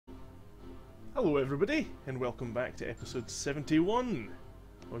Hello everybody, and welcome back to episode 71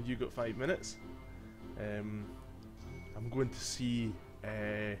 of You Got 5 Minutes. I'm going to see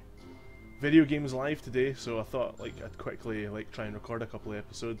video games live today, so I thought I'd quickly try and record a couple of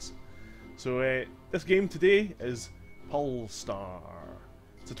episodes. So this game today is Pulstar.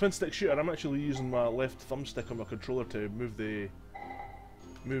 It's a twin stick shooter. I'm actually using my left thumbstick on my controller to move the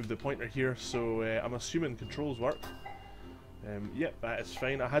pointer here, so I'm assuming controls work. Yep, that is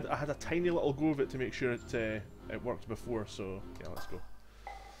fine. I had a tiny little go of it to make sure it worked before, so yeah, let's go.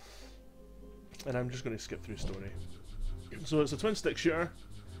 And I'm just going to skip through story. So it's a twin stick shooter.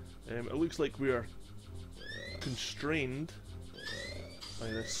 It looks like we are constrained by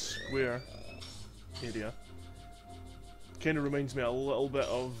this square area. Kind of reminds me a little bit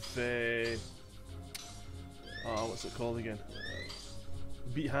of what's it called again?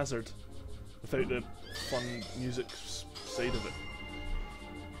 Beat Hazard, without the fun music side of it.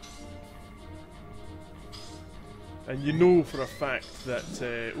 And you know for a fact that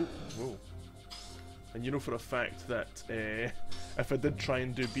if I did try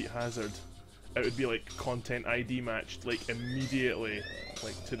and do Beat Hazard, it would be like content ID matched immediately,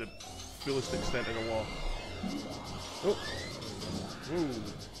 to the fullest extent of the law. Oh, whoa!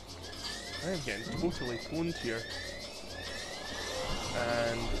 I am getting totally pwned here.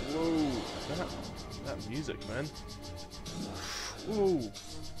 And whoa, that music, man. Whoa,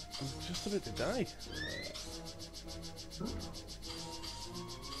 I'm just about to die.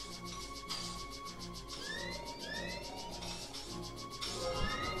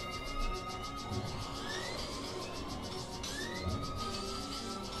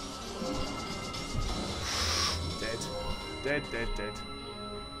 Dead.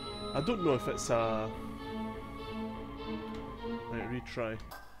 I don't know if it's a... Right, retry.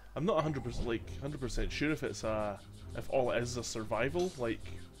 I'm not 100% sure if it's a... if all it is a survival,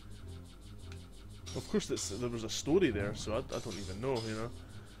 Of course there was a story there, so I don't even know, you know.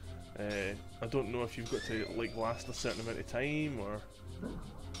 I don't know if you've got to last a certain amount of time, or... Oh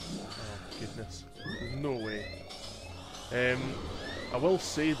goodness, there's no way. I will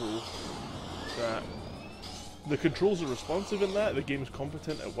say though, that the controls are responsive in that, the game's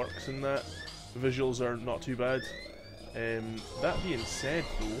competent, it works in that, the visuals are not too bad. That being said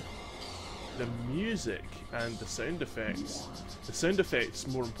though, the music and the sound effects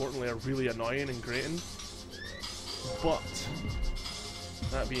more importantly are really annoying and grating. But,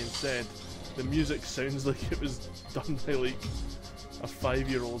 that being said, the music sounds like it was done by a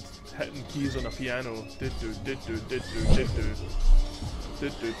 5-year-old hitting keys on a piano.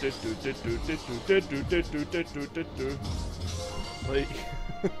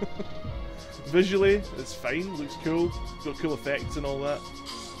 Visually, it's fine, looks cool, got cool effects and all that,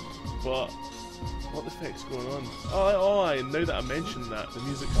 but what the fuck's going on? Now that I mentioned that, the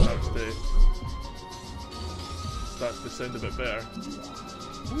music starts to sound a bit better.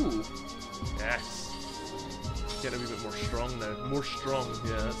 Ooh, yes. Getting a wee bit more strong now. More strong,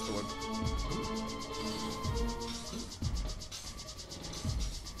 yeah, that's the word.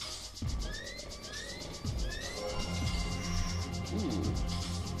 Ooh.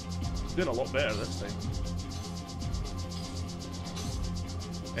 Doing a lot better this time.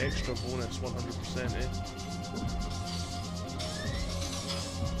 Extra bonus 100%, eh?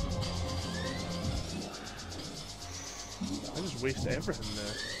 I just waste everything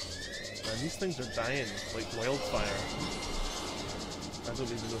there. Man, these things are dying like wildfire. I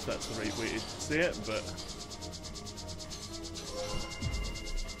don't even know if that's the right way to say it, but...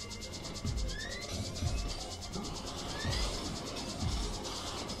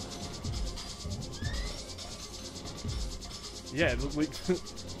 yeah,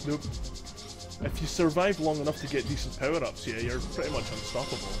 if you survive long enough to get decent power-ups, yeah, you're pretty much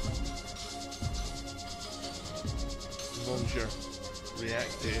unstoppable. As long as you're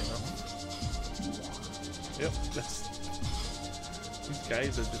reacting enough. Yep, these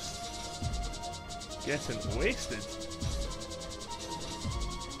guys are just getting wasted.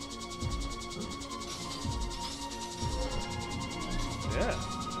 Yeah,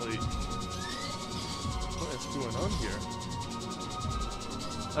 what is going on here?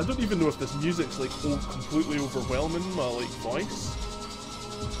 I don't even know if this music's completely overwhelming my voice.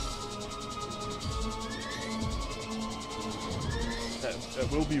 It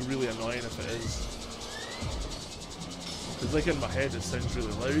will be really annoying if it is. Because in my head it sounds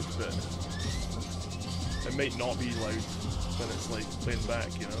really loud, but it might not be loud when it's playing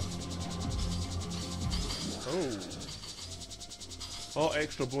back, you know. Oh,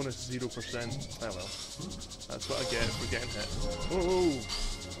 extra bonus 0%. Ah well. That's what I get if we're getting hit. Oh!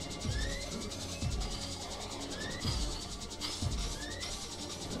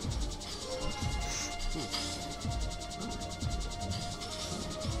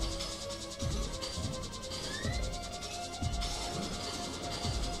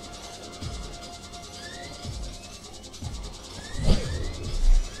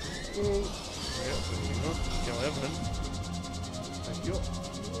 Yep, there you go. Kill everything. Thank you.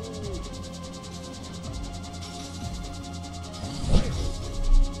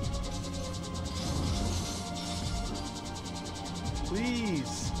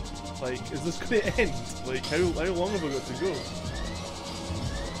 Please! Like, is this going to end? Like, how long have I got to go?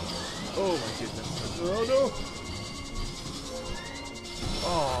 Oh my goodness. Oh no!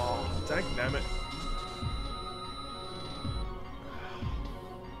 Oh, dagnammit.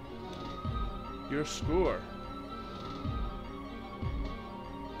 Your score.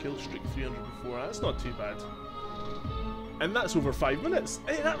 Kill streak 304. That's not too bad. And that's over 5 minutes.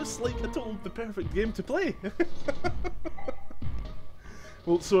 Hey, that was like the perfect game to play.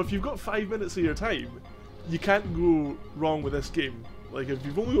 Well, so if you've got 5 minutes of your time, you can't go wrong with this game. Like, if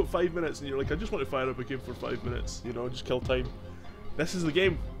you've only got 5 minutes and you're like, I just want to fire up a game for 5 minutes, you know, just kill time. This is the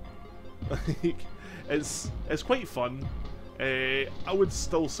game. Like, it's quite fun. I would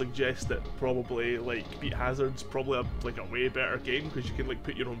still suggest that probably like Beat Hazard's probably a way better game because you can like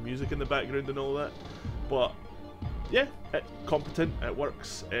put your own music in the background and all that. But yeah, competent, it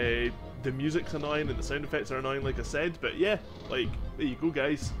works. The music's annoying and the sound effects are annoying, like I said. But yeah, like there you go,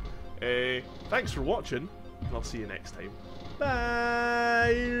 guys. Thanks for watching, and I'll see you next time.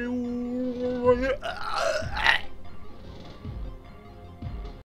 Bye.